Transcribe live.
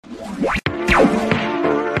I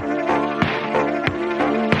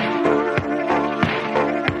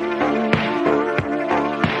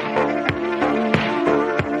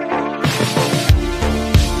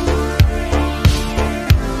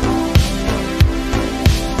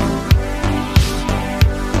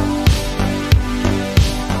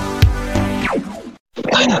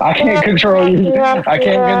can't control you. I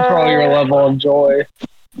can't control your level of joy.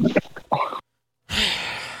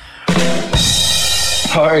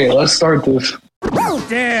 Alright, let's start this. Who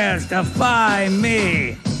dares defy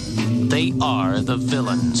me? They are the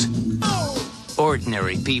villains.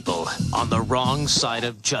 Ordinary people on the wrong side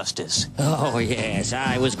of justice. Oh, yes,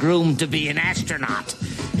 I was groomed to be an astronaut.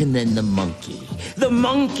 And then the monkey. The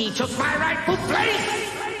monkey took my rightful place!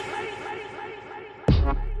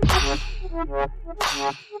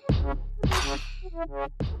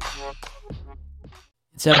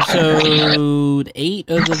 It's episode 8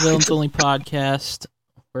 of the Villains Only podcast.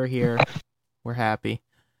 We're here. We're happy.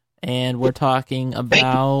 And we're talking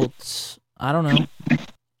about, I don't know.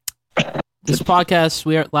 This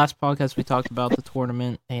podcast, last podcast we talked about the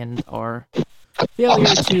tournament and our failure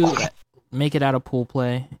to make it out of pool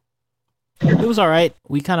play. It was alright.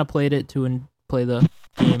 We kind of played it to play the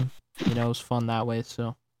game. You know, it was fun that way,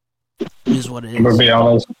 so it is what it is. To be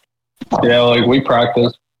honest, yeah, like we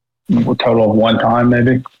practiced a total of one time,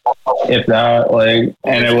 maybe, if that. Like,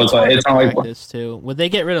 and it was like it's not like this too. When they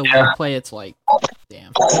get rid of league play, it's like,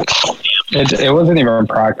 damn. It wasn't even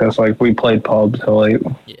practice. Like we played pub, so like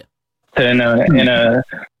in a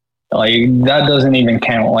like that doesn't even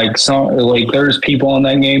count. Like there's people in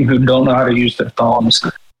that game who don't know how to use their thumbs.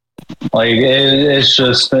 Like it's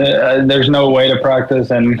just there's no way to practice,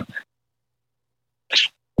 and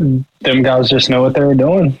them guys just know what they were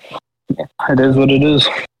doing. It is what it is.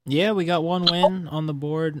 Yeah, we got one win on the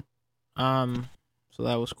board. So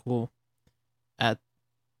that was cool at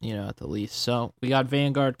the least. So we got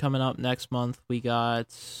Vanguard coming up next month. We got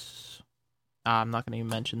I'm not going to even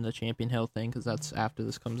mention the Champion Hill thing because that's after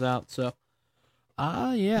this comes out. So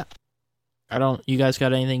yeah. You guys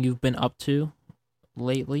got anything you've been up to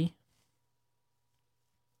lately?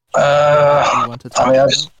 I've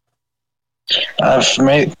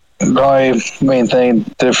made my main thing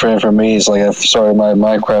different for me is like I've started my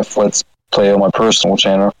Minecraft Let's Play on my personal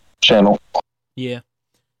channel. Yeah.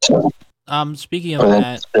 So, speaking of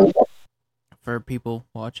that, for people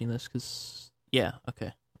watching this, because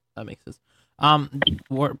okay, that makes sense.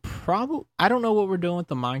 We're I don't know what we're doing with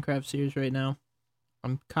the Minecraft series right now.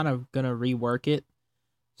 I'm kind of gonna rework it,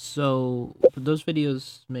 so those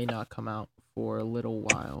videos may not come out for a little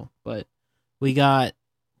while, but we got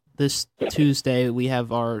this Tuesday, we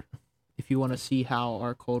have if you want to see how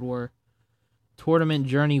our Cold War tournament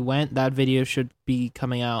journey went, that video should be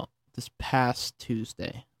coming out this past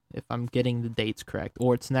Tuesday, if I'm getting the dates correct,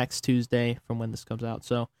 or it's next Tuesday from when this comes out.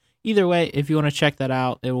 So either way, if you want to check that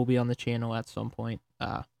out, it will be on the channel at some point,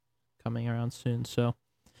 coming around soon. So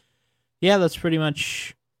yeah, that's pretty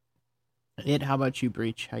much it. How about you,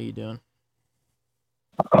 Breach? How you doing?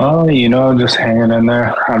 Just hanging in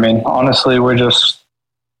there. I mean, honestly, we're just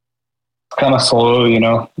kind of slow,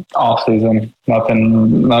 off season.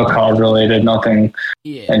 Nothing, no COD related, nothing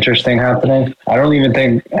interesting happening. I don't even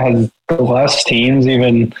think has the last teams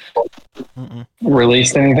even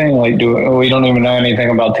released anything. Like, we don't even know anything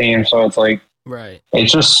about teams, so it's like, right.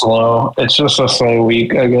 It's just slow. It's just a slow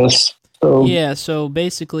week, I guess. So yeah. So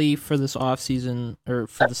basically, for this off season or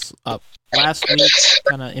for this last week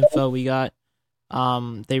kind of info we got,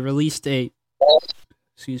 they released a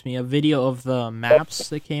video of the maps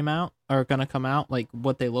that are gonna come out, like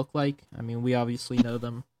what they look like. I mean, we obviously know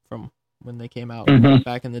them from when they came out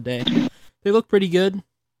back in the day. They look pretty good.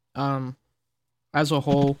 As a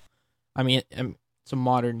whole, I mean, it's a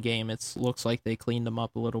modern game. It looks like they cleaned them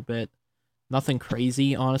up a little bit. Nothing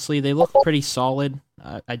crazy, honestly. They look pretty solid.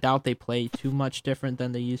 I doubt they play too much different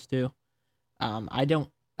than they used to. I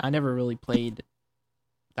never really played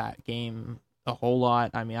that game a whole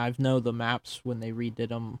lot. I mean, I've know the maps when they redid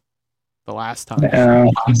them the last time.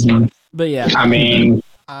 But yeah, I mean,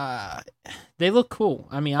 they look cool.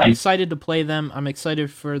 I mean, I'm excited to play them. I'm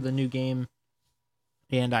excited for the new game,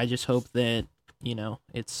 and I just hope that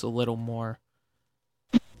it's a little more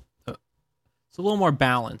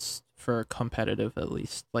balanced for competitive, at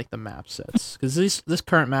least, like the map sets. Because this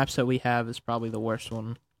current map set we have is probably the worst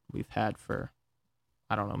one we've had for,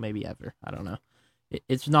 I don't know, maybe ever. I don't know.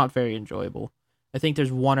 It's not very enjoyable. I think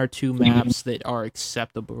there's one or two maps that are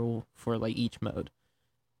acceptable for like each mode,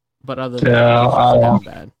 but other than that, it's not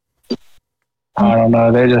bad. I don't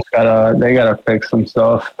know. They gotta fix some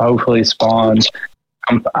stuff. Hopefully spawns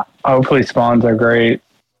are great.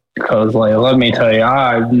 Because, like, let me tell you,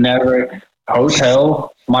 I've never.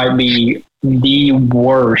 Hotel might be the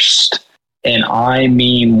worst, and I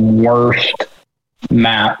mean worst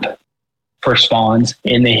map for spawns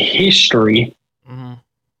in the history. Mm-hmm.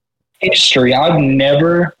 I've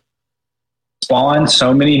never spawned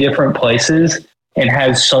so many different places and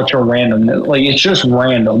had such a random. Like, it's just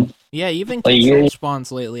random. Yeah, even control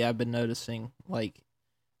spawns lately, I've been noticing. Like,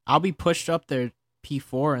 I'll be pushed up there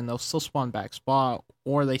P4 and they'll still spawn back spot,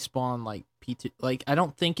 or they spawn like P2. Like, I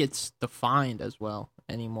don't think it's defined as well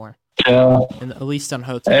anymore. Yeah. And at least on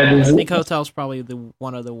Hotel. I think Hotel's probably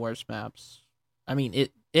one of the worst maps. I mean,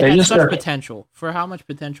 it had such potential. For how much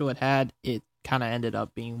potential it had, it kind of ended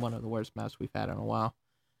up being one of the worst maps we've had in a while.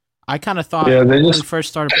 I kind of thought when we first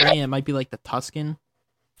started playing, it might be like the Tuscan.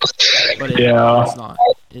 But it was not.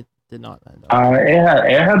 It did not end up.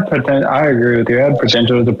 It had potential. I agree with you. It had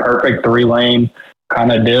potential. It was a perfect 3-lane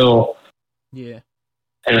kind of deal. Yeah.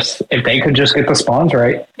 If they could just get the spawns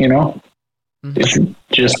right, you know? Mm-hmm. If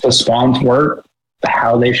just the spawns work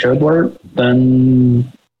how they should work,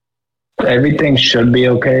 then everything should be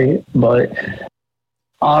okay. But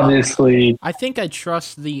obviously, I think I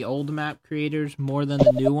trust the old map creators more than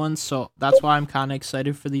the new ones, so that's why I'm kind of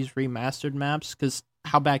excited for these remastered maps, because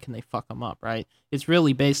how bad can they fuck them up, right? It's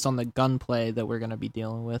really based on the gunplay that we're going to be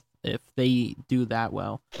dealing with if they do that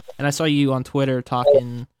well. And I saw you on Twitter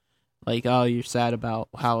talking like, oh, you're sad about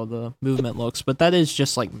how the movement looks, but that is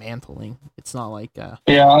just like mantling. It's not like yeah,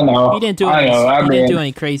 I know. He didn't do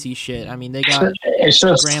any crazy shit. I mean, they got it's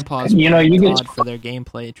just grandpa's you get for their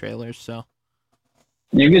gameplay trailers, so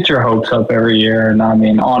you get your hopes up every year. And I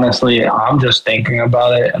mean, honestly, I'm just thinking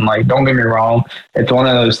about it, and like, don't get me wrong, it's one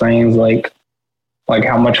of those things like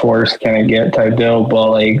how much worse can it get type deal, but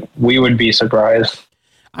like, we would be surprised.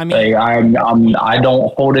 I mean, like, I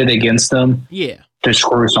don't hold it against them. Yeah. To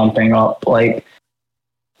screw something up. Like,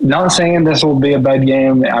 not saying this will be a bad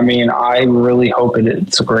game. I mean, I really hope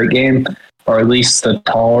it's a great game, or at least a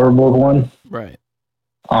tolerable one. Right.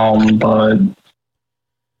 But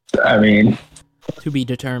I mean, to be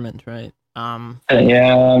determined, right? Yeah,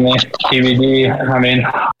 I mean, TBD. I mean,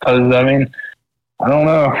 I don't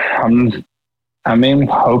know. I'm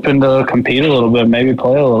hoping to compete a little bit, maybe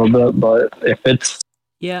play a little bit, but if it's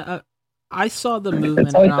I saw the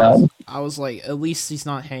movement like and I was like, at least he's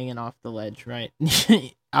not hanging off the ledge, right?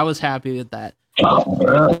 I was happy with that.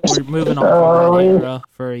 We're moving on from that era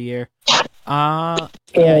for a year. Yeah,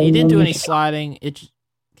 he didn't do any sliding.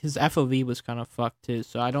 His FOV was kind of fucked too,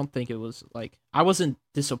 so I don't think it was like, I wasn't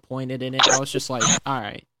disappointed in it. I was just like, all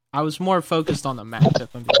right. I was more focused on the map,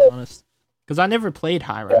 if I'm being honest, because I never played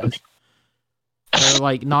High Rise, or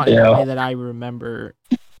like not in the way that I remember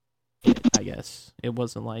it, I guess it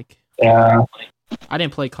wasn't like. Yeah, I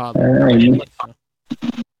didn't play COD.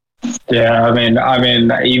 Yeah, I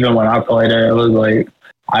mean, even when I played it, it was like,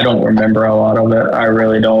 I don't remember a lot of it. I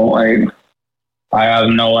really don't. Like, I have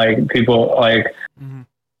no like people like. Mm-hmm.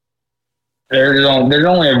 There's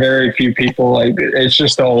only a very few people, like, it's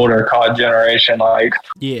just the older COD generation, like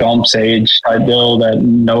CeeJ type deal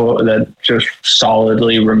that just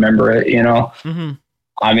solidly remember it. You know, mm-hmm.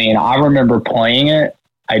 I mean, I remember playing it.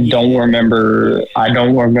 I don't remember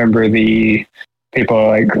the people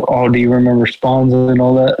like, oh, do you remember spawns and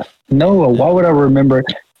all that? No, why would I remember?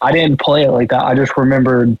 I didn't play it like that. I just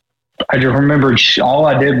remembered all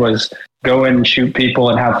I did was go in and shoot people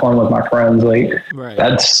and have fun with my friends. Like,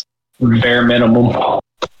 that's bare minimum.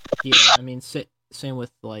 Yeah, I mean, same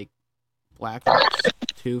with like Black Ops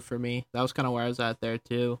 2 for me. That was kind of where I was at there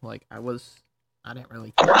too. Like, I didn't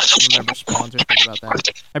really remember spawns or think about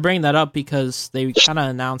that. I bring that up because they kind of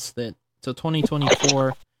announced that, so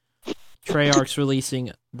 2024, Treyarch's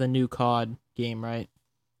releasing the new COD game, right?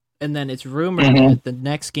 And then it's rumored that the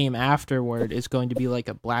next game afterward is going to be like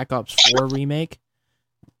a Black Ops 4 remake,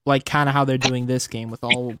 like kind of how they're doing this game with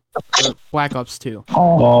all Black Ops 2.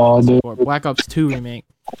 Oh, dude. Or Black Ops 2 remake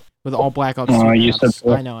with all Black Ops 2 maps.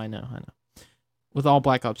 I know. With all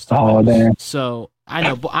Black Ops 2 maps. So I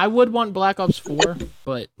know, but I would want Black Ops 4,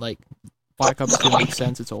 but like Black Ops 2 makes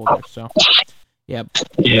sense. It's older, so yeah.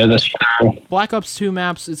 Yeah, that's true. Black Ops 2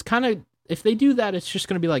 maps. It's kind of, if they do that, it's just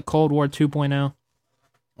going to be like Cold War 2.0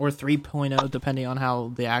 or 3.0, depending on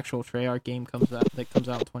how the actual Treyarch game comes out. That comes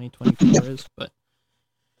out in 2024 is, but.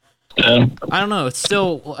 I don't know. It's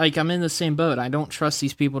still like I'm in the same boat. I don't trust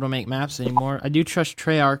these people to make maps anymore. I do trust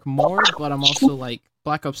Treyarch more, but I'm also like,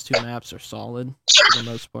 Black Ops 2 maps are solid for the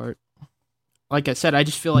most part. Like I said, I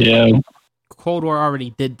just feel like Cold War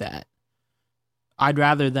already did that. I'd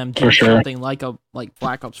rather them do something like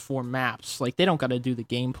Black Ops 4 maps. Like, they don't got to do the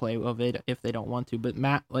gameplay of it if they don't want to, but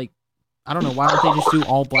I don't know. Why don't they just do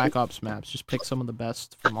all Black Ops maps? Just pick some of the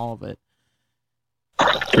best from all of it.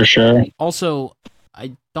 For sure. Also,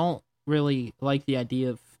 I don't really like the idea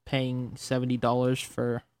of paying $70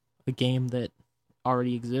 for a game that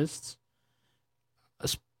already exists.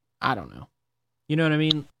 I don't know. You know what I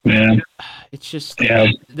mean? Yeah. It's just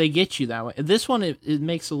they get you that way. This one it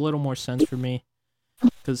makes a little more sense for me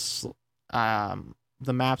because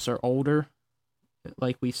the maps are older.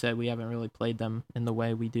 Like we said, we haven't really played them in the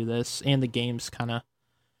way we do this, and the game's kind of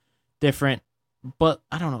different. But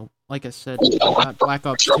I don't know. Like I said, Black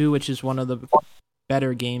Ops 2, which is one of the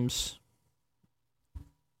better games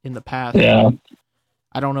in the past. Yeah.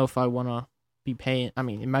 I don't know if I want to be paying. I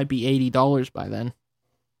mean, it might be $80 by then.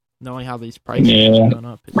 Knowing how these prices are going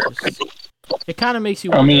up, it kind of makes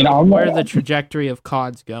you wonder where the trajectory of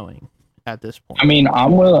COD's going at this point. I mean,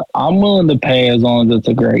 I'm willing to pay as long as it's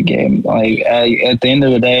a great game. Like at the end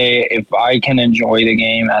of the day, if I can enjoy the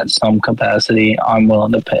game at some capacity, I'm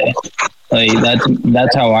willing to pay. Like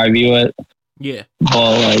that's how I view it. Yeah.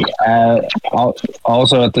 But like,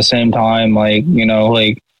 also at the same time, like, you know,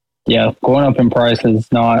 like, yeah, going up in price is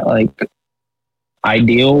not like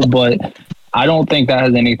ideal, but I don't think that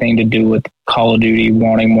has anything to do with Call of Duty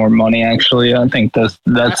wanting more money. Actually, I think that's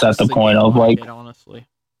at the point of like, honestly,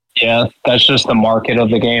 yeah, that's just the market of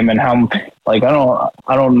the game and how like I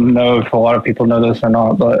don't know if a lot of people know this or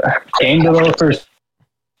not, but game developers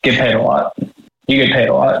get paid a lot. You get paid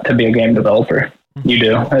a lot to be a game developer. You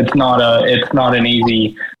do. It's not an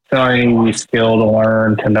easy skill to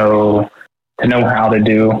learn to know how to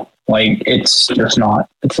do. Like it's not.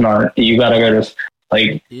 You gotta go to.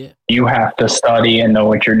 Like, you have to study and know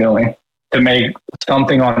what you're doing to make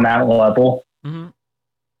something on that level. Mm-hmm.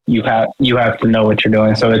 You have to know what you're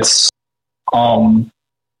doing. So it's,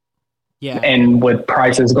 yeah. And with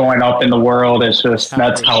prices going up in the world, it's just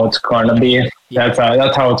that's how it's going to be. Yeah.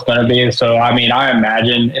 That's how it's going to be. So I mean, I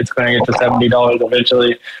imagine it's going to get to $70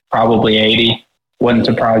 eventually, probably $80. Wouldn't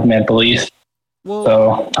surprise me at the least. Well,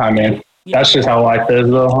 so I mean, that's just how life is,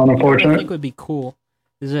 though. Unfortunately, what I think would be cool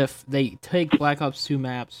is if they take Black Ops 2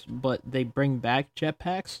 maps, but they bring back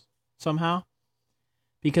jetpacks somehow.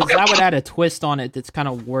 Because that would add a twist on it that's kind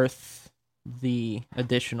of worth the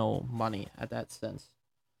additional money at that sense.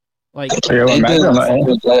 Like, they did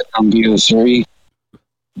that on BO3.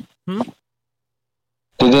 Hmm?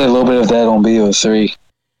 They did a little bit of that on BO3.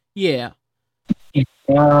 Yeah.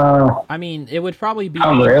 I mean, it would probably be an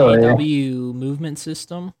AW movement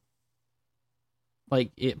system.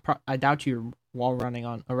 Like, I doubt you're wall running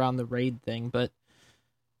around the raid thing, but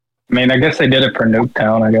I mean, I guess they did it for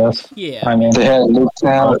Nuketown, I guess. Yeah. I mean, they had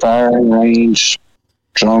Nuketown, firing range,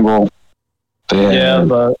 jungle.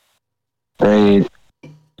 But raid.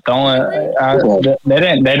 They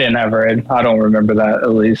didn't have raid. I don't remember that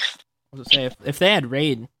at least. I was gonna say if they had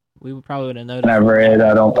raid, we probably would have noticed. Never raid,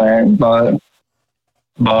 I don't think, but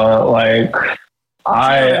like.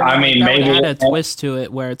 I mean, that maybe would add a twist to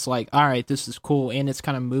it where it's like, all right, this is cool, and it's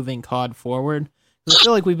kind of moving COD forward. I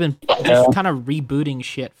feel like we've been just kind of rebooting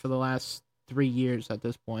shit for the last 3 years at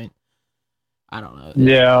this point. I don't know.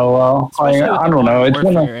 Yeah, well, I don't know. It's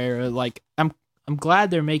era. Like, I'm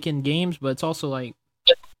glad they're making games, but it's also like,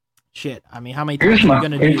 shit. I mean, how many times are you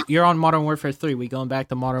gonna do? You're on Modern Warfare 3. We going back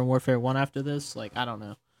to Modern Warfare 1 after this? Like, I don't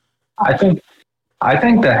know. I think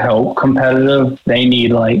to help competitive, they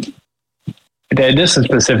need like. This is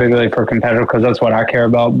specifically for competitive because that's what I care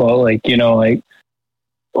about. But like, you know,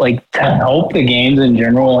 like to help the games in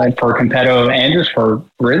general, like for competitive and just for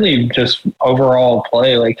really just overall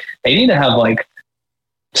play, like they need to have like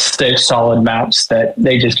 6 solid maps that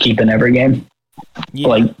they just keep in every game. Yeah.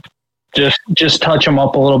 Like just touch them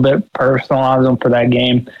up a little bit, personalize them for that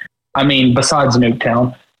game. I mean, besides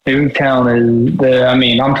Nuketown is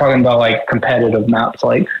I'm talking about like competitive maps.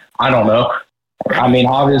 Like, I don't know. I mean,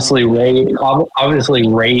 obviously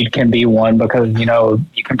raid can be one because, you know,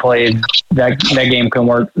 you can play that game can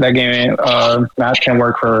work. That game match can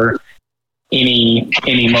work for any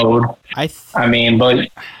mode. I mean, but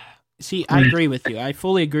see, I agree with you. I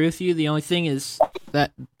fully agree with you. The only thing is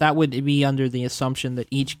that would be under the assumption that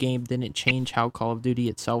each game didn't change how Call of Duty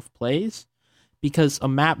itself plays, because a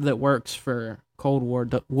map that works for Cold War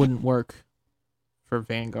wouldn't work for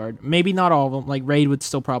Vanguard. Maybe not all of them. Like Raid would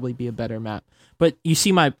still probably be a better map. But you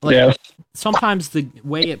see sometimes the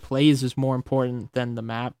way it plays is more important than the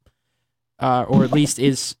map, or at least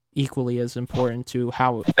is equally as important to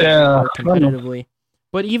how it works competitively.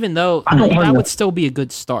 But even though that would still be a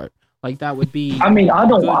good start. Like that would be a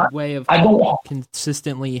good way of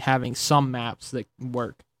consistently having some maps that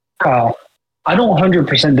work. I don't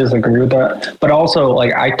 100% disagree with that, but also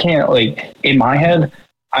like I can't like in my head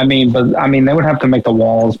they would have to make the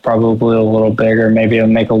walls probably a little bigger. Maybe it'll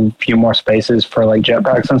make a few more spaces for like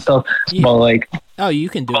jetpacks and stuff. Yeah. But like, oh, you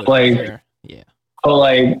can do it. Like, sure. Yeah.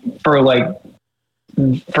 But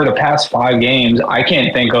for the past 5 games, I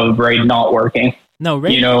can't think of Raid not working. No,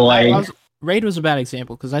 Raid. You know, like Raid was a bad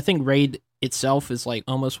example because I think Raid itself is like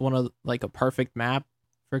almost one of like a perfect map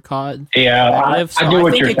for COD. Yeah, I do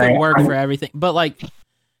what you're saying. I think it could work for everything, but like.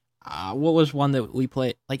 What was one that we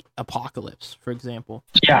played? Like Apocalypse, for example.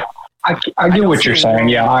 Yeah, I get what you're saying.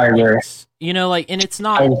 Yeah, I agree. You know, like, and it's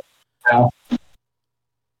not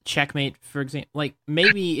Checkmate, for example. Like,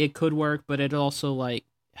 maybe it could work, but it also, like,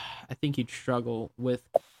 I think you'd struggle with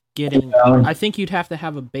getting. I think you'd have to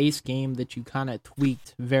have a base game that you kind of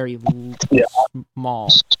tweaked very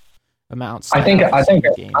small amounts. I think I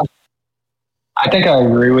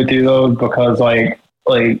agree with you though, because like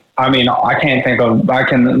Raid's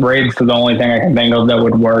the only thing I can think of that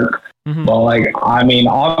would work. Mm-hmm. But like,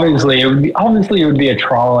 obviously it would be a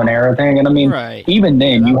trial and error thing, and right. Even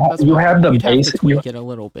then, you have the base. Have to tweak it a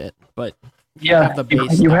little bit, but you have the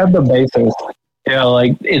basis. Yeah,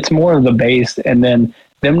 like it's more of the base, and then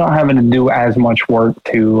them not having to do as much work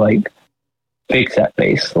to like fix that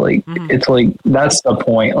base. Like It's like that's the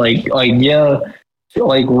point. Like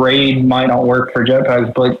Raid might not work for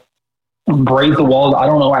jetpacks, but break the walls. I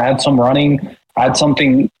don't know. Add some running. Add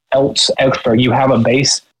something else extra. You have a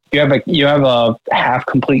base. You have a half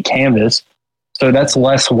complete canvas. So that's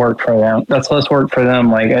less work for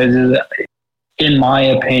them. Like, in my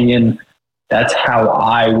opinion, that's how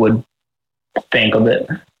I would think of it.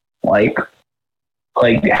 Like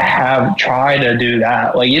try to do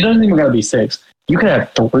that. Like, it doesn't even gotta be 6. You could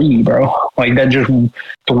have 3, bro. Like, that just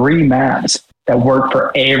 3 maps that work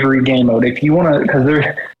for every game mode. If you want to, because there's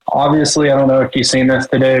obviously, I don't know if you've seen this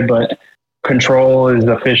today, but Control is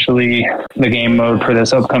officially the game mode for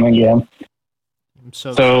this upcoming game.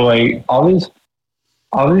 So like,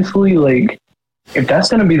 obviously, like, if that's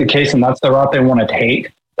going to be the case and that's the route they want to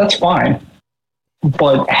take, that's fine.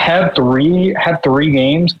 But have three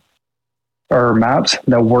games or maps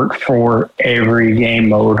that work for every game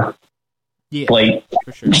mode. Yeah, like,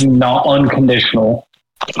 for sure. Not unconditional,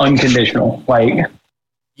 like,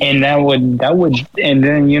 and that would, and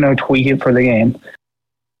then, tweak it for the game.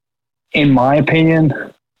 In my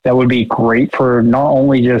opinion, that would be great for not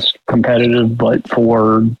only just competitive, but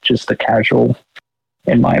for just the casual,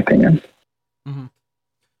 in my opinion. Mm-hmm.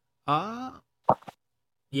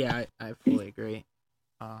 Yeah, I fully agree.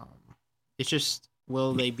 It's just,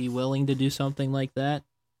 will they be willing to do something like that?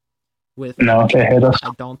 No, they hit us.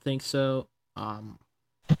 I don't think so.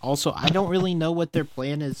 Also, I don't really know what their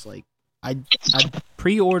plan is. Like, I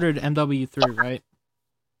pre-ordered MW3, right?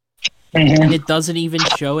 Mm-hmm. And it doesn't even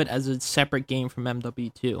show it as a separate game from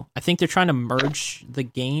MW2. I think they're trying to merge the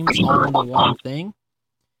games all into one thing,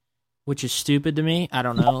 which is stupid to me. I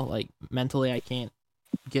don't know. Like, mentally, I can't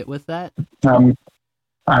get with that.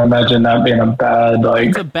 I imagine that being a bad, like...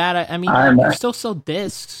 It's a bad... you still sell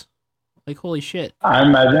discs. Like, holy shit. I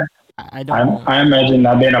imagine... I imagine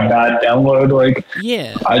that being a bad download. Like,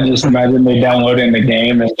 yeah, I just imagine me downloading the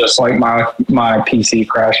game and just like my PC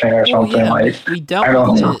crashing or something. Yeah. Like, we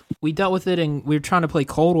dealt with it, and we were trying to play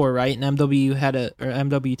Cold War, right? And MW2 had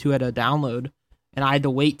a download, and I had to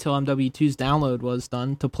wait till MW2's download was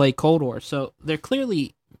done to play Cold War. So they're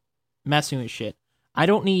clearly messing with shit. I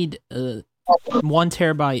don't need a 1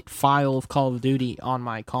 terabyte file of Call of Duty on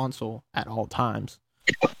my console at all times.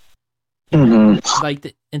 Mm-hmm.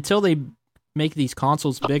 Like, until they make these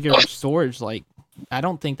consoles bigger with storage, like, I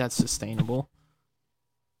don't think that's sustainable.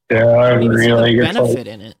 Yeah, I really get benefit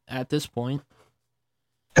in it at this point.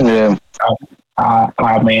 Yeah. I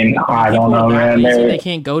don't know, man. They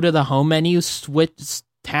can't go to the home menu, switch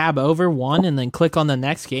tab over one, and then click on the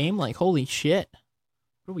next game. Like, holy shit,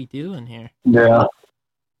 what are we doing here? Yeah.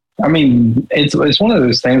 I mean, it's one of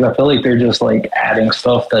those things. I feel like they're just like adding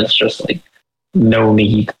stuff that's just like no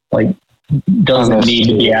need. Like, doesn't need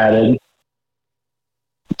to be added.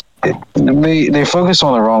 They focus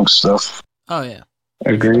on the wrong stuff. Oh yeah,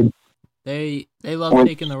 agreed. They love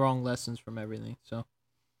taking the wrong lessons from everything. So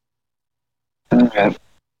okay.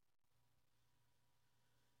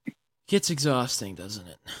 Gets exhausting, doesn't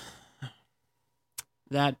it?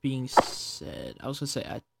 That being said, I was gonna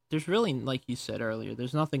say there's really, like you said earlier,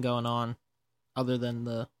 there's nothing going on other than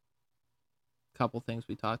the couple things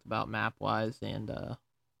we talked about map wise and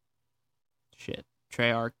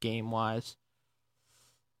Treyarch game wise.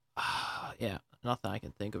 Yeah, nothing I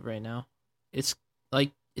can think of right now. It's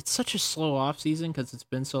like, it's such a slow off season because it's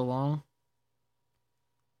been so long.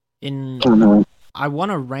 I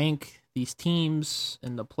want to rank these teams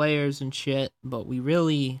and the players and shit, but we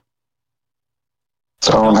really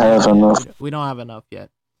don't have enough. We don't have enough yet.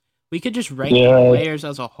 We could just rank the players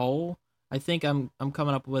as a whole. I think I'm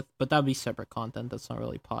coming up with, but that'd be separate content. That's not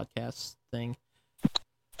really podcast thing.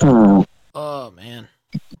 Oh man,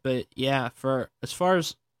 but yeah, for as far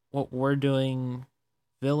as what we're doing,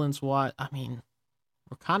 villains, I mean,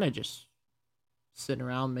 we're kind of just sitting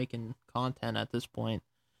around making content at this point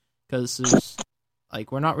because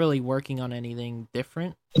we're not really working on anything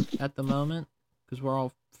different at the moment because we're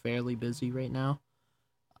all fairly busy right now.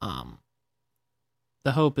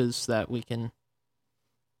 The hope is that we can,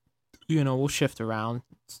 we'll shift around,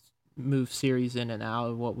 move series in and out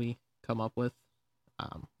of what we come up with.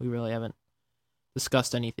 We really haven't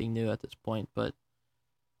discussed anything new at this point, but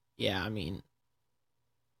yeah, I mean,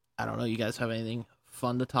 I don't know. You guys have anything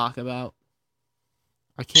fun to talk about?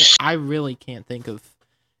 I really can't think of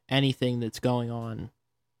anything that's going on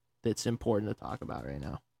that's important to talk about right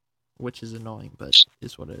now, which is annoying, but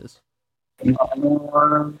is what it is.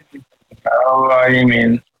 Oh, you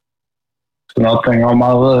mean nothing on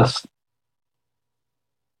my list?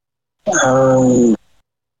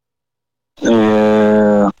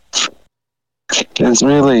 Yeah, it's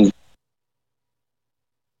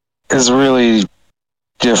really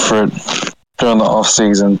different during the off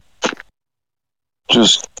season,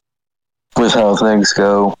 just with how things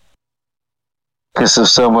go. Because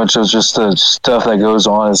there's so much of just the stuff that goes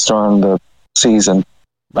on is during the season.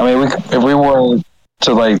 I mean, if we were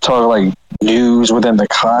to talk news within the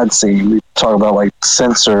COD scene, we talk about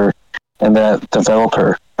Censor and that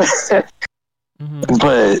developer. But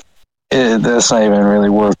that's not even really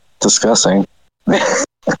worth discussing.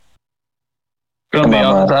 Gonna be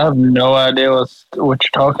honest, I have no idea what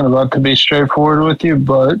you're talking about, to be straightforward with you,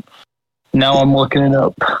 but now I'm looking it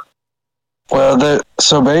up. Well,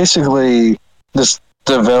 so basically, this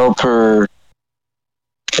developer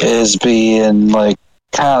is being kind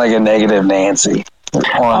of like a negative Nancy.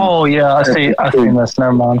 Oh yeah, I've seen this.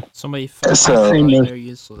 Never mind. Somebody felt they're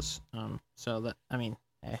useless. So that, I mean,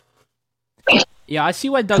 yeah, I see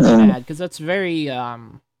why Doug's mad, because that's very I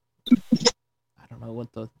don't know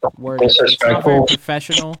what the word is. It's not very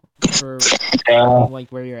professional for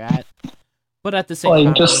where you're at. But at the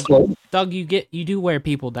same time, Doug, you do wear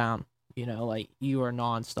people down. You are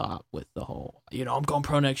nonstop with the whole, I'm going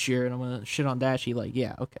pro next year and I'm gonna shit on Dashy.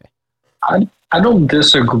 Yeah, okay. I don't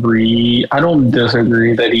disagree. I don't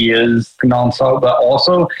disagree that he is nonstop, but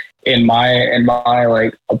also in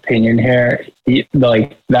my opinion here,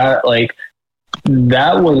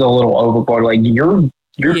 that was a little overboard.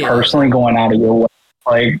 You're personally going out of your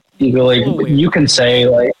way. You can say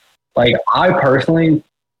I personally,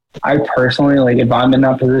 if I'm in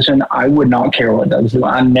that position, I would not care what Doug's doing.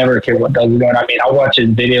 I never care what Doug's doing. I mean, I watch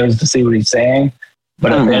his videos to see what he's saying,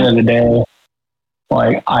 but at the end of the day,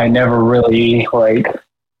 I never really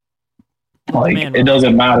it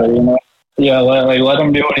doesn't matter, Yeah, let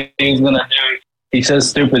him do what he's gonna do. He says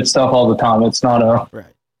stupid stuff all the time. It's not right.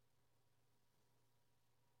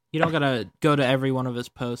 You don't gotta go to every one of his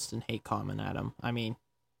posts and hate comment at him. I mean,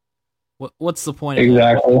 what's the point?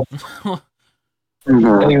 Exactly.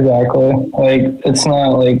 Exactly. It's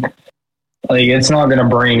not it's not gonna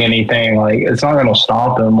bring anything. It's not gonna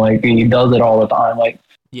stop him. He does it all the time.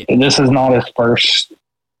 This is not his first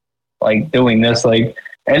doing this. And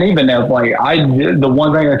even if the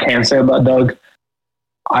one thing I can say about Doug,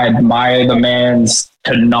 I admire the man's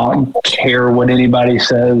to not care what anybody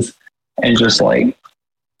says and just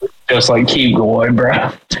keep going,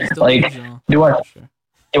 bro. Do I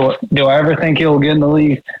ever think he'll get in the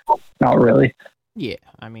league? Not really. Yeah,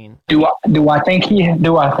 I mean, do I think he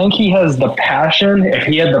has the passion? If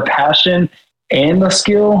he had the passion and the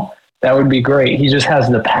skill, that would be great. He just has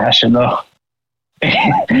the passion, though.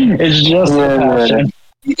 It's just the passion.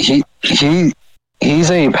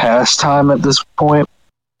 He's a pastime at this point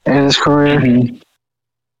in his career. Mm-hmm.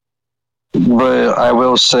 But I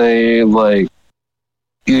will say,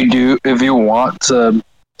 if you want to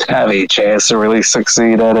have a chance to really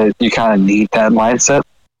succeed at it, you kind of need that mindset.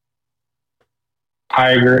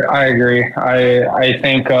 I agree. I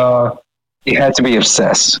think you have to be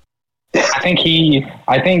obsessed. I think he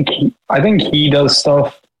does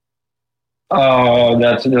stuff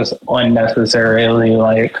that's just unnecessarily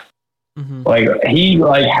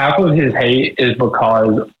half of his hate is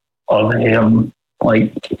because of him,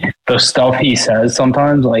 the stuff he says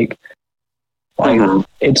sometimes,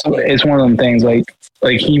 it's one of them things,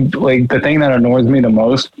 the thing that annoys me the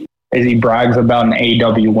most is he brags about an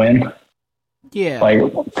AW win. Yeah.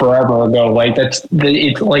 Forever ago.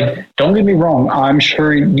 Don't get me wrong, I'm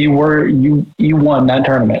sure you won that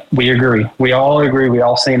tournament. We agree. We all agree. We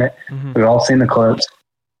all seen it. Mm-hmm. We've all seen the clips.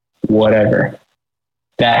 Whatever.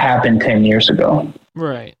 That happened 10 years ago.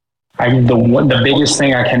 Right. The biggest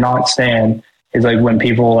thing I cannot stand is like when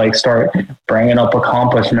people like start bringing up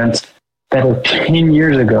accomplishments that are 10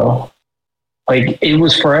 years ago. Like it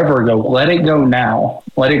was forever ago. Let it go now.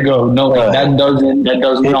 Let it go. No, like, that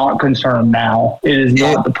does not concern now. It is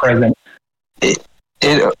not the present.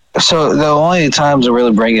 So the only times I'm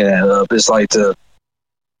really bringing it up is like to,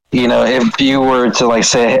 if you were to like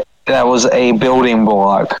say that was a building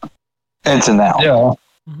block into now. Yeah.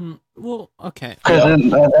 Mm-hmm. Well, okay. Because at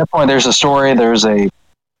that point, there's a story. There's a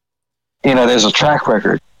track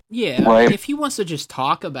record. Yeah, right? If he wants to just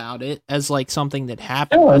talk about it as like something that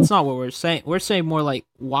happened, that's not what we're saying. We're saying more like,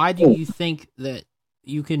 why do you think that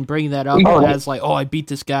you can bring that up as like, I beat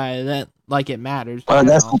this guy, that like it matters?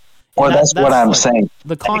 That's what I'm like, saying.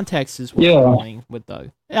 The context is what we're going with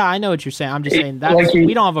Doug. Yeah, I know what you're saying. I'm just saying that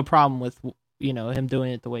we don't have a problem with him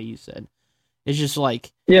doing it the way you said. It's just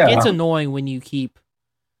like it's annoying when you keep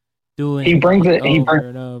doing. He brings it over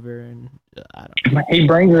and over, and I don't know. He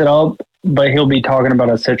brings it up. But he'll be talking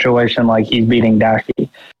about a situation like he's beating Dashi.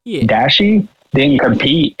 Yeah. Dashi didn't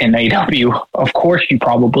compete in AW. Of course,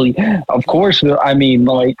 I mean,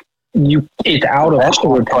 like, it's out of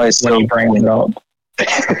context when he brings it up.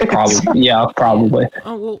 Probably.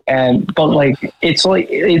 Oh, well. But like, it's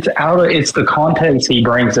the context he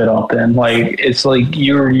brings it up in. Like, it's like,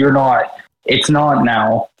 it's not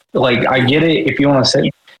now. Like, I get it if you want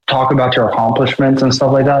to talk about your accomplishments and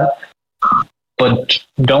stuff like that. But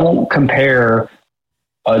don't compare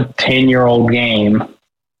a 10-year-old game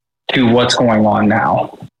to what's going on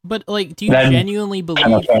now. But, like, do you genuinely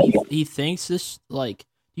believe he thinks this, like,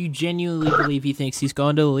 do you genuinely believe he thinks he's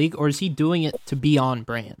going to the league, or is he doing it to be on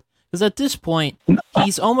brand? Because at this point,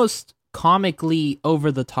 he's almost comically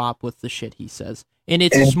over the top with the shit he says. And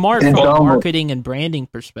it's smart from a marketing and branding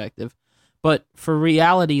perspective. But for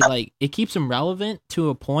reality, like, it keeps him relevant to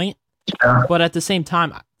a point. Yeah. But at the same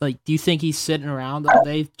time, like, do you think he's sitting around all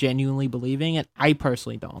day genuinely believing it? I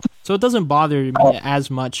personally don't. So it doesn't bother me as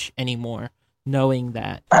much anymore, knowing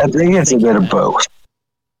that. I think it's a bit of both.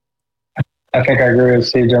 I think I agree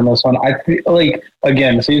with CeeJ on this one. I feel like,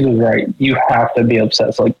 again, CeeJ is right. You have to be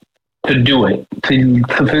obsessed. Like, to do it, to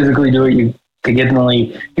physically do it, to get in the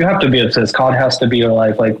league, you have to be obsessed. COD has to be your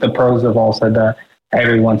life. Like, the pros have all said that.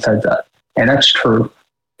 Everyone said that. And that's true.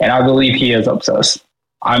 And I believe he is obsessed.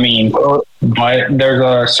 I mean, but there's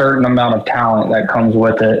a certain amount of talent that comes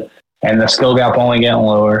with it, and the skill gap only getting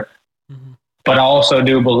lower. Mm-hmm. But I also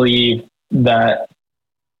do believe that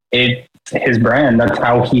it's his brand. That's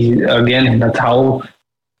how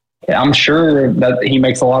I'm sure that he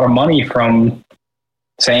makes a lot of money from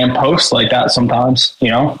saying posts like that sometimes,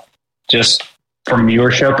 just from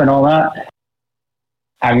viewership and all that.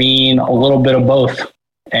 I mean, a little bit of both.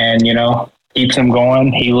 And, keeps him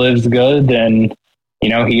going. He lives good, and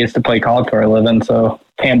he gets to play COD for a living, so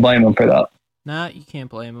can't blame him for that. Nah, you can't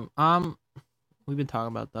blame him. We've been talking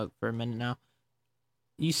about Doug for a minute now.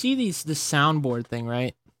 You see this soundboard thing,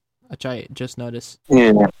 right? Which I just noticed.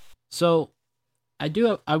 Yeah. So, I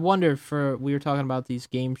wonder we were talking about these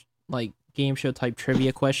game show type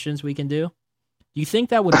trivia questions we can do. Do you think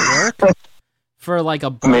that would work for like a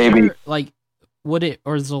buzzer? Maybe. Like, would it,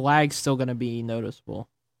 or is the lag still going to be noticeable?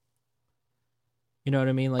 You know what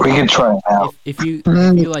I mean? Like, we can try it out. If you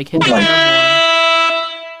like hit the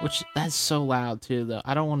horn, which that's so loud too, though.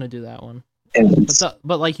 I don't want to do that one.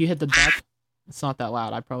 But like you hit the duck, it's not that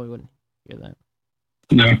loud. I probably wouldn't hear that.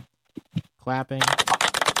 No. Clapping.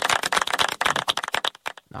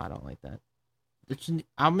 No, I don't like that.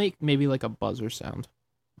 I'll make maybe like a buzzer sound,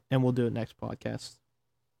 and we'll do it next podcast.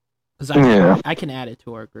 Because I can add it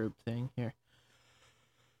to our group thing here.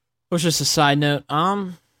 Which is a side note.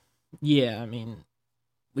 Yeah, I mean,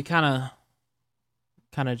 we kind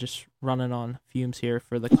of just running on fumes here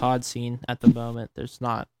for the COD scene at the moment. There's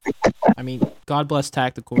not, I mean, God bless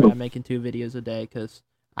Tactical. I'm making 2 videos a day because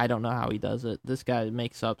I don't know how he does it. This guy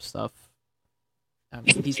makes up stuff. I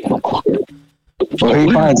mean, he's got. Well,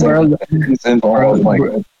 he finds he's involved like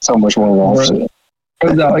so much more wrong shit.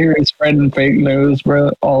 Bro's out here spreading fake news,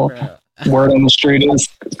 bro. Word on the street is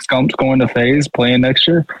Skump's going to FaZe playing next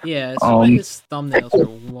year. Yeah, some of his thumbnails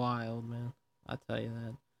are wild, man. I'll tell you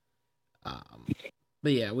that.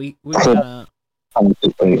 But yeah, we're gonna.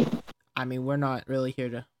 I mean, we're not really here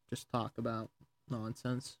to just talk about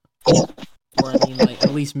nonsense. Or I mean, like,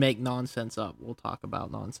 at least make nonsense up. We'll talk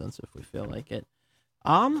about nonsense if we feel like it.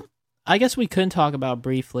 I guess we could talk about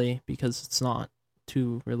briefly because it's not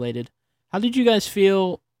too related. How did you guys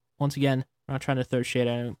feel? Once again, I'm not trying to throw shade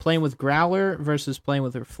at it. Playing with Growler versus playing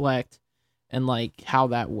with Reflect, and like how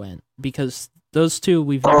that went, because those two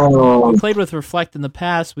we played with Reflect in the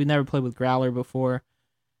past. We never played with Growler before.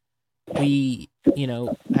 We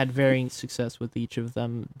had varying success with each of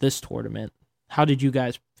them this tournament. How did you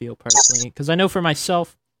guys feel personally? Because I know for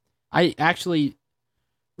myself, I actually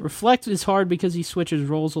Reflect is hard because he switches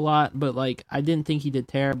roles a lot, but like I didn't think he did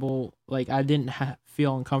terrible. Like I didn't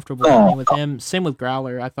feel uncomfortable playing with him. Same with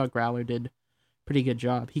Growler. I thought Growler did a pretty good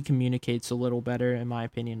job. He communicates a little better in my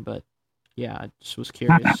opinion, but yeah, I just was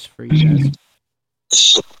curious for you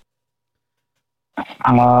guys.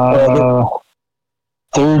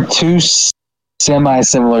 They're two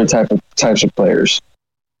semi-similar types of players.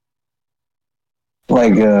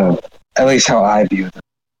 Like at least how I view them.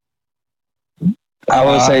 I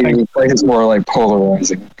would say he plays more like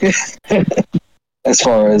polarizing as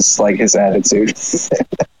far as like his attitude.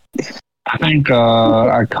 I think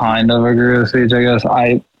I kind of agree with CeeJ. I guess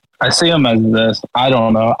I see him as this. I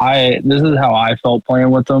don't know. This is how I felt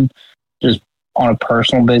playing with him, just on a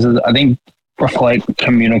personal basis. I think Reflect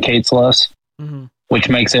communicates less, which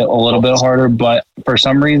makes it a little bit harder. But for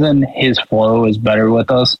some reason, his flow is better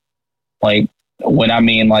with us. Like when I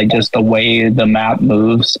mean like just the way the map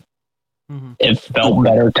moves. It felt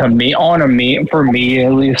better to me, for me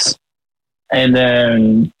at least. And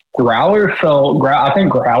then Growler I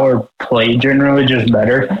think Growler played generally just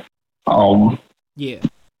better. Yeah.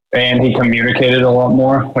 And he communicated a lot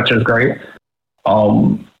more, which is great.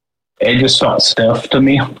 It just felt stiff to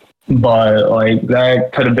me. But like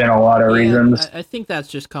that could have been a lot of reasons. I think that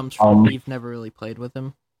just comes from we've never really played with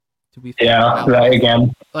him. To be fair. Yeah, that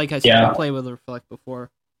again. Like I said, I played with Reflect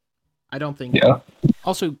before. I don't think. Yeah.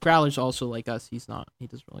 Also, Growler's also like us. He doesn't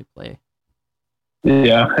really play.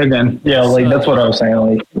 Yeah. Again. Yeah. Like that's what I was saying.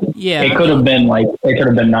 Like. Yeah. It could have been like. It could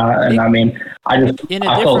have been not. And I mean, I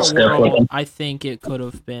felt stiff with him. I think it could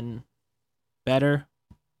have been better.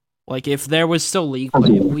 Like if there was still league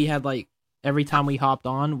play, if we had like every time we hopped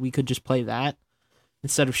on, we could just play that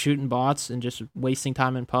instead of shooting bots and just wasting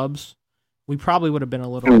time in pubs. We probably would have been a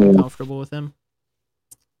little more comfortable with him.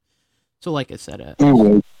 So, like I said,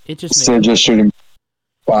 it just made just shooting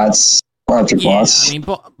bots. Bots. I mean,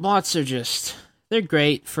 bots are they're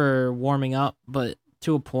great for warming up, but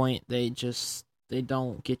to a point, they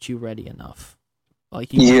don't get you ready enough.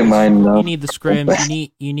 Like you need the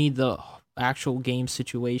scrims, you need the actual game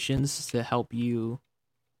situations to help you,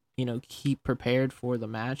 keep prepared for the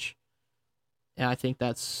match. And I think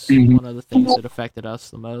that's one of the things that affected us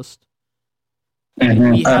the most.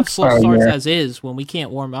 We have slow starts as is. When we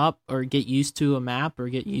can't warm up or get used to a map or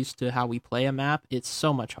get used to how we play a map, it's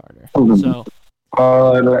so much harder. So,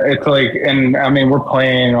 it's like, and I mean, we're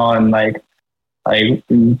playing on like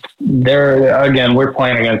there again. We're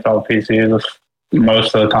playing against LPCs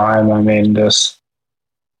most of the time. I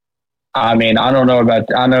mean, I don't know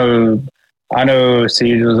about. I know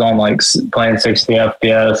CeeJ was on like playing 60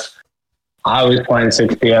 FPS. I was playing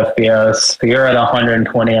 60 FPS. You're at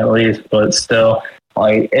 120 at least, but still,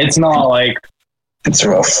 like it's not like it's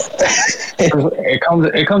rough. it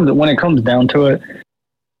comes when it comes down to it.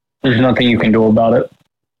 There's nothing you can do about it.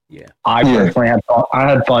 Yeah, I personally had fun. I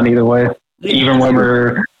had fun either way. Yeah. Even when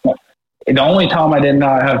the only time I did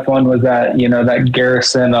not have fun was that that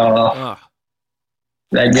Garrison. That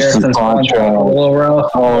Garrison contract a little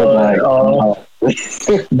rough.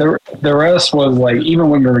 The rest was like, even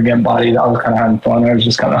when we were getting bodied, I was kind of having fun. I was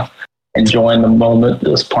just kind of enjoying the moment,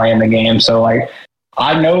 just playing the game. So like,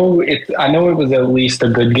 I know it was at least a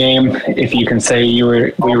good game. If you can say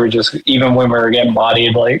we were just, even when we were getting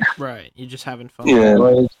bodied, like right, you're just having fun. Yeah,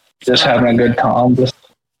 like, just having a good time.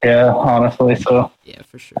 Honestly. So yeah,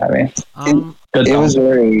 for sure. I mean,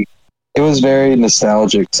 it was very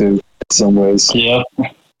nostalgic too, in some ways. Yeah,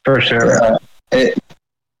 for sure.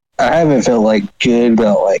 I haven't felt like good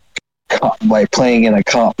about like playing in a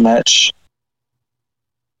comp match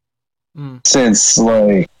since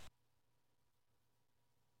like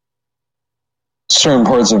certain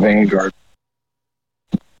parts of Vanguard.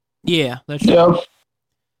 Yeah, that's true.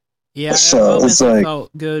 Yeah, so it's like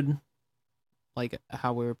felt good, like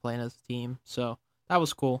how we were playing as a team. So that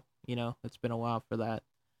was cool. It's been a while for that.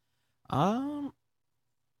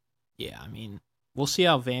 Yeah, I mean, we'll see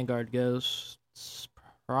how Vanguard goes. It's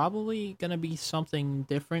probably gonna be something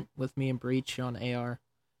different with me and Breach on AR,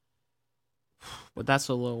 but that's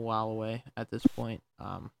a little while away at this point.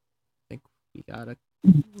 I think we got at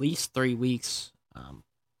least 3 weeks.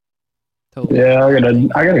 Yeah, I gotta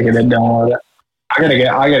get it downloaded. I gotta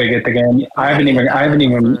get the game. I haven't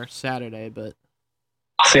even for Saturday, but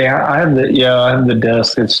see, I have the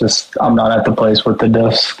disc. It's just I'm not at the place with the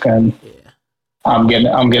disc, and I'm getting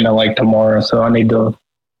it like tomorrow, so I need to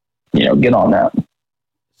get on that.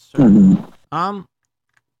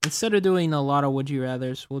 Instead of doing a lot of would you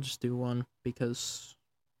rathers, we'll just do one because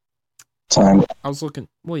time. I was looking.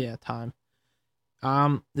 Well, yeah, time.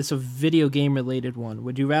 It's a video game related one.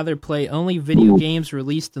 Would you rather play only video games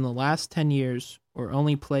released in the last 10 years or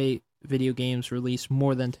only play video games released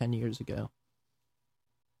more than 10 years ago?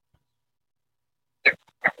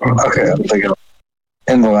 Okay, I'm thinking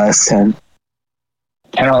in the last 10.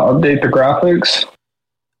 Can I update the graphics?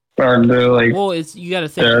 Or do like? Well, you got to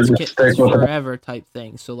think it's forever type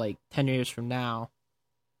thing. So like 10 years from now,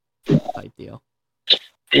 type deal.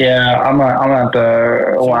 Yeah, I'm at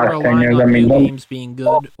the last 10 years. I mean, games being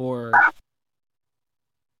good, or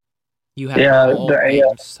you have old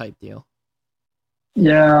games type deal.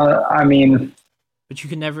 Yeah, I mean, but you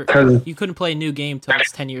couldn't play a new game till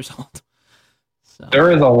it's 10 years old. So.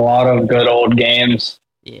 There is a lot of good old games.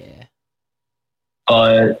 Yeah.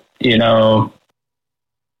 But,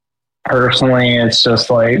 personally, it's just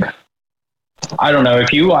like, I don't know.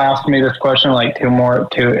 If you asked me this question like 2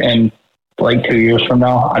 years from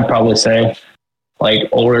now, I'd probably say like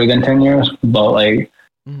older than 10 years. But like,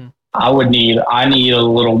 I need a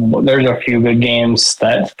little. There's a few good games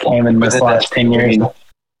that came in this last 10 years.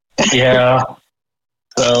 Yeah.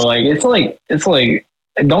 So like, it's like.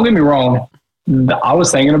 Don't get me wrong. I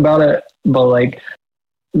was thinking about it, but like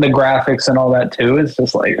the graphics and all that too. It's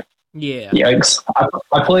just like, yikes.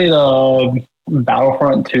 I played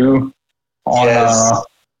Battlefront 2 on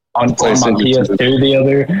my PS2 the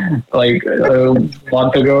other like a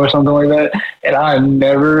month ago or something like that, and I've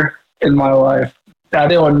never in my life. I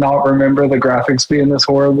did not remember the graphics being this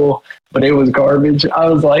horrible, but it was garbage. I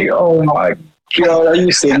was like, oh my god, I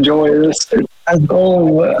used to enjoy this.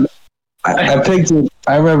 I picked it.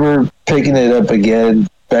 I remember picking it up again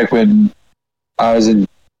back when I was in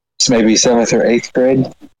maybe 7th or 8th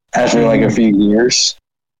grade after like a few years.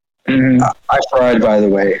 I fried, by the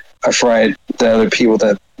way. I fried the other people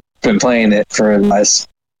that been playing it for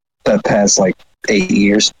the past like 8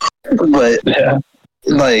 years. But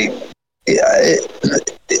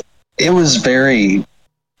it was very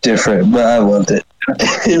different, but I loved it.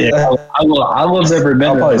 I loved every bit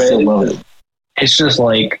of it. Still love it. It's just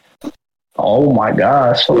like, oh my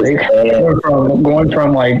gosh! Like going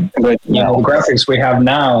from like the graphics we have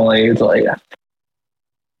now, like it's like,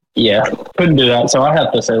 yeah, couldn't do that. So I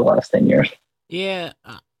have to say the last 10 years. Yeah,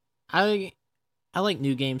 I like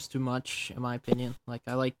new games too much, in my opinion. Like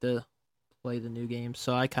I like to play the new games,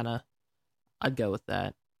 so I'd go with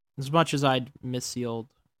that. As much as I'd miss the older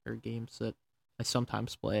games that I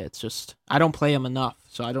sometimes play, it's just I don't play them enough,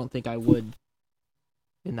 so I don't think I would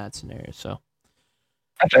in that scenario. So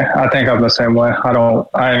I think I'm the same way.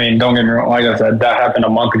 I mean, don't get me wrong. Like I said, that happened a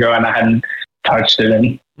month ago, and I hadn't touched it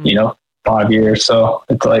in 5 years. So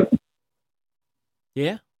it's like,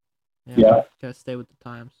 yeah. Gotta stay with the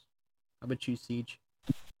times. How about you, CeeJ?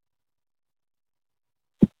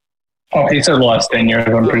 Oh, he said the last 10 years.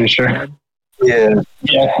 I'm pretty sure. Yeah.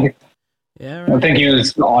 Right. I think he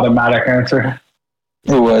was the automatic answer.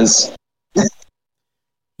 It was.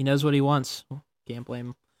 He knows what he wants. Can't blame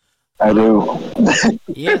him. I do.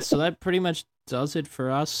 Yeah, so that pretty much does it for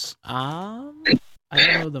us. I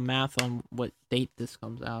don't know the math on what date this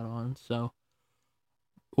comes out on, so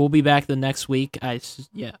we'll be back the next week.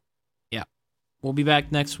 We'll be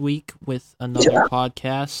back next week with another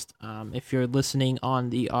podcast. If you're listening on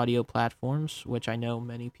the audio platforms, which I know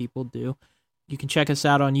many people do, you can check us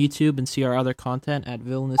out on YouTube and see our other content at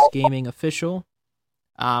Villainous Gaming Official,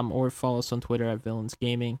 or follow us on Twitter at Villains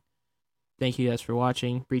Gaming. Thank you guys for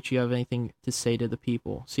watching. Breach, you have anything to say to the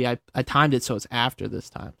people? See, I timed it so it's after this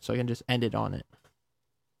time, so I can just end it on it.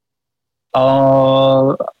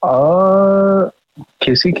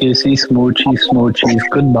 Kissy, kissy, smoochy, smoochies.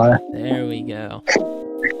 Goodbye. There we go.